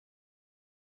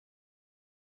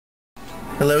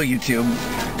Hello YouTube.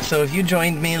 So if you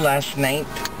joined me last night,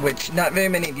 which not very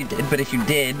many of you did, but if you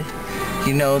did,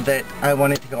 you know that I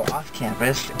wanted to go off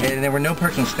campus and there were no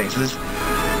parking spaces.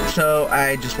 So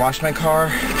I just washed my car,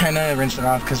 kind of rinsed it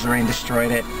off because the rain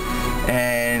destroyed it.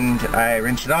 And I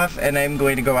rinsed it off and I'm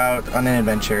going to go out on an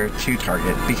adventure to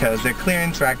Target because their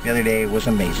clearance rack the other day was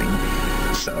amazing.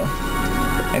 So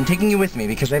I'm taking you with me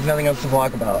because I have nothing else to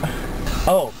vlog about.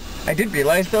 Oh, I did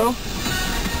realize though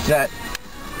that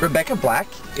Rebecca Black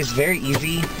is very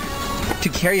easy to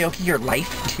karaoke your life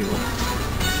to.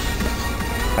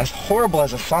 As horrible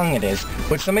as a song it is,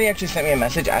 which somebody actually sent me a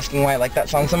message asking why I like that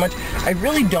song so much. I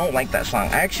really don't like that song.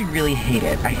 I actually really hate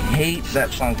it. I hate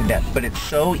that song to death, but it's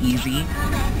so easy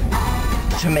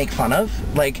to make fun of.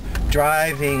 Like,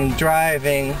 driving,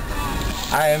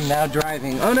 I am now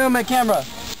driving. Oh no, my camera!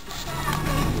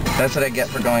 That's what I get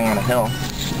for going on a hill.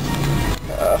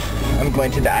 I'm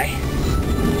going to die.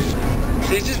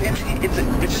 So it's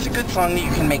just a good song that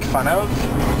you can make fun of.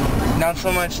 Not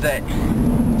so much that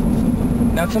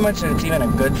it's even a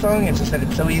good song, it's just that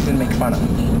it's so easy to make fun of.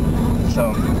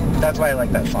 So that's why I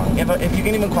like that song. If you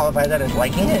can even qualify that as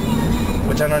liking it,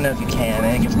 which I don't know if you can,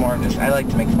 I think it's more of just, I like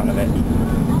to make fun of it.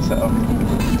 So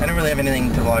I don't really have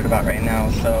anything to vlog about right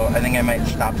now, so I think I might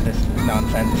stop this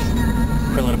nonsense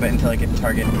for a little bit until I get to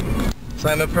Target. So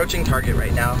I'm approaching Target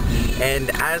right now, and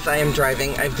as I am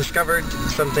driving, I've discovered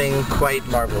something quite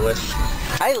marvelous.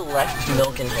 I left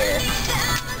milk in here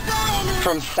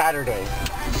from Saturday.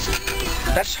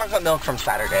 That's chocolate milk from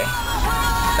Saturday.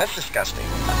 That's disgusting.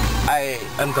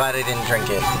 I'm glad I didn't drink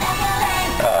it.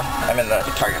 I'm in the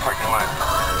Target parking lot.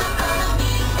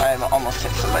 I'm almost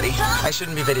hit somebody. I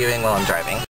shouldn't be videoing while I'm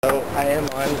driving. So I am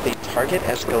on the Target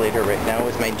escalator right now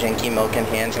with my janky milk in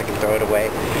hand so I can throw it away.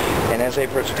 And as I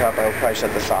approach the top, I will probably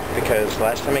shut this off because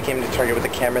last time I came to Target with the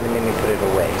camera, they made me put it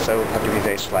away. So I will have to be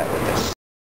very slight with this.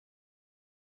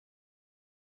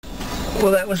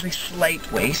 Well, that was a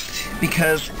slight waste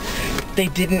because they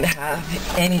didn't have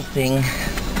anything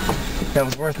that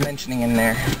was worth mentioning in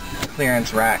their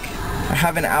clearance rack. I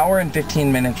have an hour and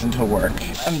 15 minutes until work.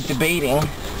 I'm debating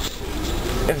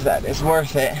if that is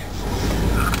worth it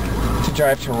to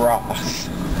drive to Ross.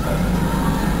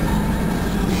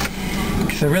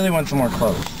 Because I really want some more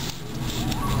clothes.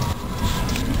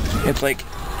 It's like,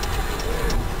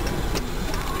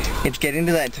 it's getting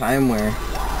to that time where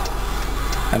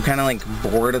I'm kind of like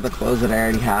bored of the clothes that I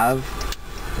already have.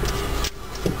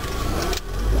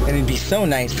 And it'd be so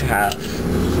nice to have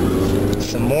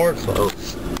some more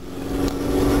clothes.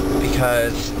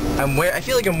 Because I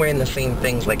feel like I'm wearing the same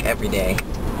things like every day.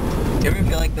 Do you ever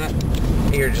feel like that?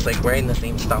 You're just like wearing the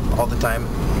same stuff all the time.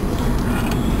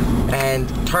 And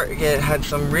Target had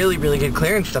some really good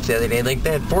clearance stuff the other day. Like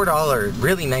they had $4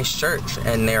 really nice shirts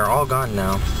and they're all gone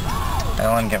now. I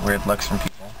don't want to get weird looks from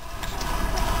people.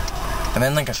 I'm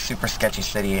in like a super sketchy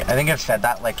city. I think I've said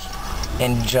that like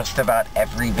in just about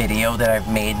every video that I've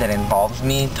made that involves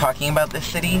me talking about this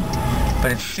city,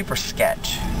 but it's super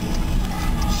sketch.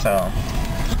 So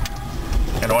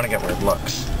I don't want to get weird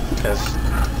looks because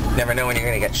you never know when you're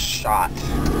gonna get shot.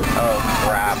 Oh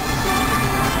crap.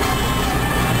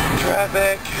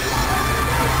 Traffic.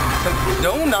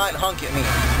 Do not honk at me.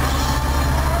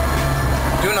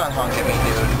 Do not honk at me,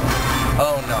 dude.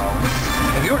 Oh no.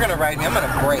 If you were gonna ride me, I'm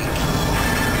gonna brake.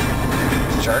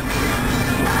 Jerk.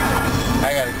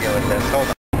 I gotta deal with this. Hold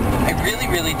on. I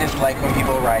really dislike when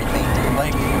people ride me.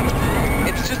 Like,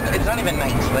 it's not even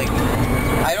nice. Like,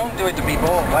 I don't do it to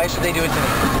people. Why should they do it to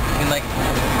me? I mean, like,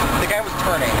 the guy was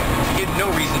turning. He had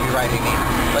no reason to be riding me.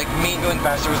 Like, me going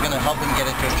faster was gonna help him get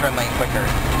into his turn lane quicker.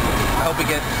 I hope he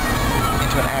gets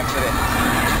into an accident.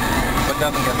 But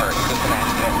doesn't get hurt. It's just an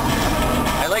accident.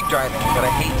 I like driving, but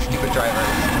I hate stupid drivers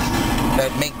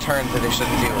that make turns that they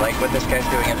shouldn't do, like what this guy's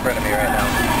doing in front of me right now.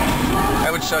 I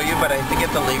would show you, but I think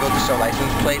it's illegal to show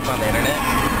license plates on the internet.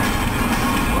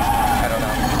 I don't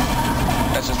know.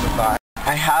 That's just a thought.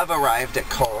 I have arrived at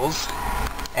Kohl's,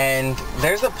 and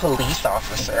there's a police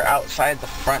officer outside the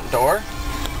front door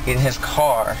in his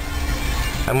car.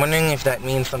 I'm wondering if that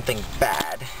means something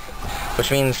bad,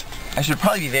 which means I should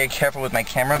probably be very careful with my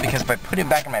camera because if I put it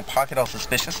back in my pocket all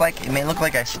suspicious-like, it may look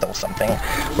like I stole something,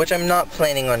 which I'm not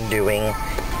planning on doing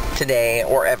today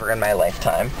or ever in my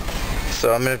lifetime.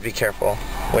 So I'm going to be careful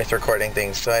with recording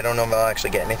things, so I don't know if I'll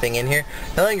actually get anything in here.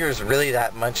 I don't think there's really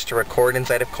that much to record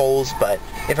inside of Kohl's, but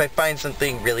if I find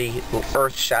something really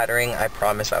earth-shattering, I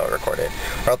promise I will record it.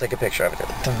 Or I'll take a picture of it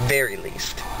at the very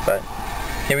least. But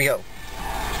here we go.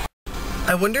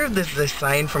 I wonder if this is a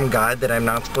sign from God that I'm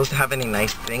not supposed to have any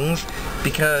nice things,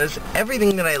 because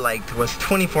everything that I liked was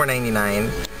 $24.99,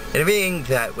 and everything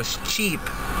that was cheap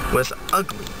was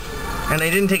ugly. And I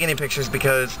didn't take any pictures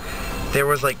because there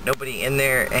was like nobody in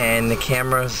there, and the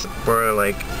cameras were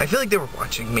like, I feel like they were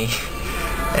watching me.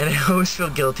 And I always feel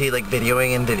guilty like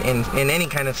videoing in any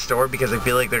kind of store, because I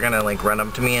feel like they're gonna like run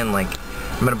up to me and like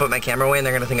I'm gonna put my camera away and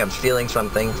they're gonna think I'm stealing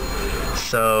something.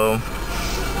 So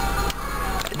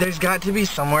there's got to be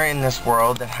somewhere in this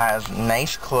world that has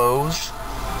nice clothes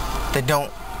that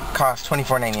don't cost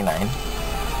 $24.99.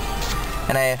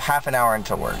 And I have half an hour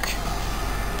until work.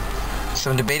 So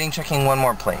I'm debating checking one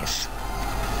more place.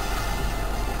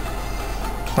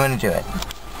 I'm gonna do it.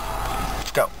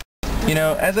 Let's go. You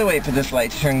know, as I wait for this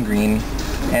light to turn green,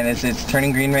 and as it's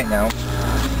turning green right now,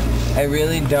 I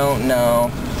really don't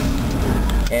know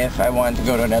if I want to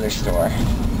go to another store.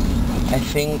 I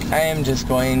think I am just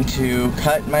going to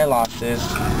cut my losses,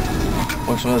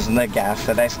 which was the gas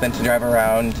that I spent to drive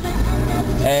around,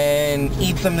 and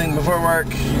eat something before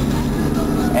work,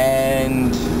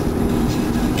 and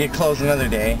get clothes another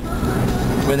day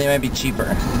when they might be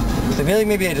cheaper. So I feel like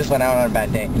maybe I just went out on a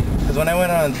bad day. Because when I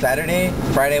went on Saturday,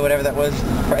 Friday, whatever that was,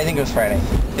 I think it was Friday,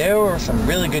 there were some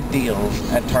really good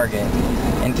deals at Target.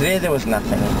 And today there was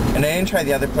nothing. And I didn't try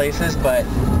the other places, but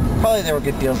probably there were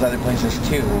good deals at other places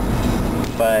too.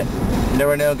 But there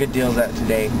were no good deals at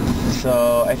today.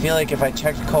 So I feel like if I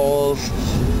checked Kohl's,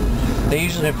 they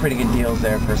usually have pretty good deals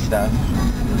there for stuff.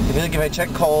 I feel like if I check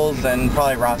Kohl's, then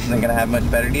probably Ross isn't going to have much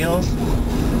better deals.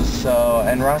 So,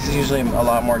 and Ross is usually a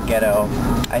lot more ghetto.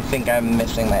 I think I'm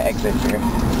missing my exit here.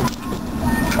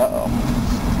 Uh-oh.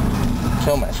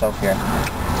 Kill myself here.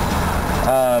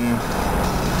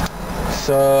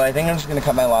 So I think I'm just going to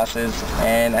cut my losses,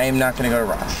 and I am not going to go to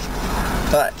Ross.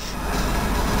 But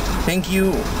thank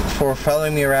you for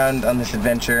following me around on this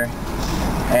adventure,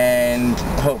 and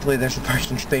hopefully there's a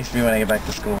parking space for me when I get back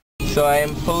to school. So I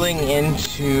am pulling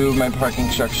into my parking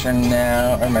structure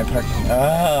now, or my parking,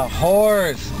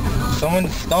 whores! Someone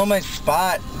stole my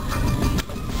spot!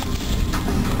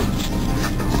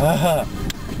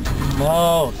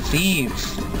 No,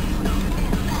 thieves!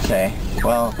 Okay,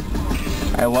 well,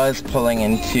 I was pulling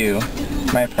into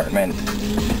my apartment,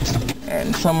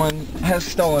 and someone has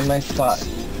stolen my spot.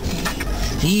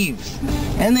 Thieves!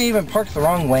 And they even parked the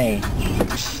wrong way.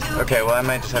 Okay, well I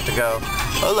might just have to go.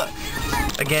 Oh look!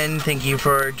 Again, thank you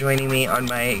for joining me on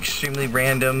my extremely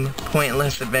random,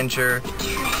 pointless adventure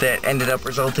that ended up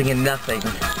resulting in nothing.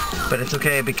 But it's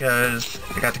okay because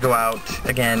I got to go out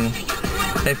again.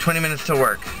 I have 20 minutes to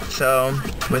work. So,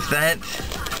 with that,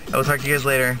 I will talk to you guys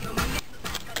later.